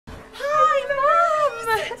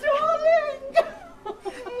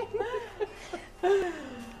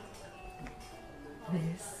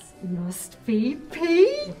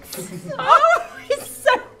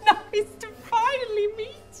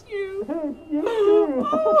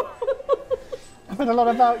I've heard a lot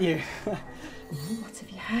about you. What have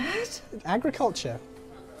you heard? Agriculture.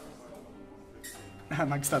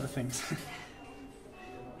 Amongst other things.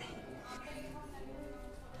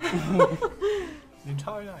 The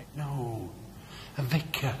entire night? No. A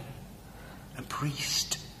vicar. A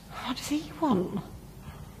priest. What does he want?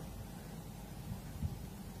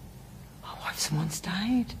 Oh, what if someone's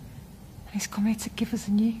died? And he's come here to give us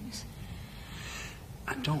the news?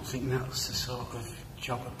 I don't think that's the sort of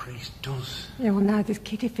job a priest does. Yeah, well, now there's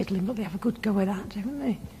kiddie fiddling, but they have a good go at that, don't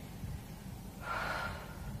they?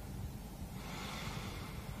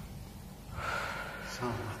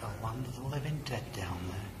 Sounds like the land of the living dead down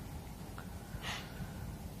there.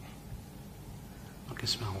 I can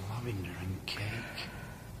smell lavender and cake.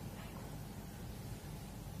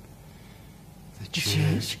 The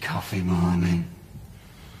church coffee morning.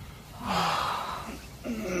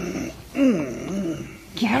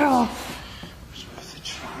 Get off! It's worth a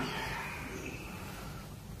try.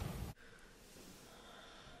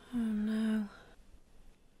 Oh no.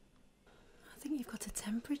 I think you've got a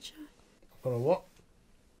temperature. Got a what?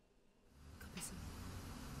 Could be some...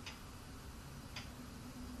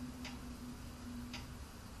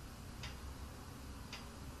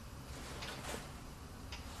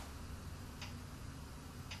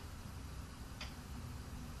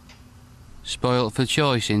 Spoilt for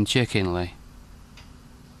choice in Chickenley.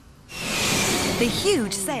 The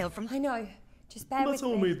huge sale from... I know. Just bear with me. That's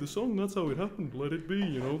how I made the song. That's how it happened. Let it be,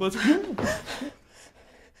 you know. That's...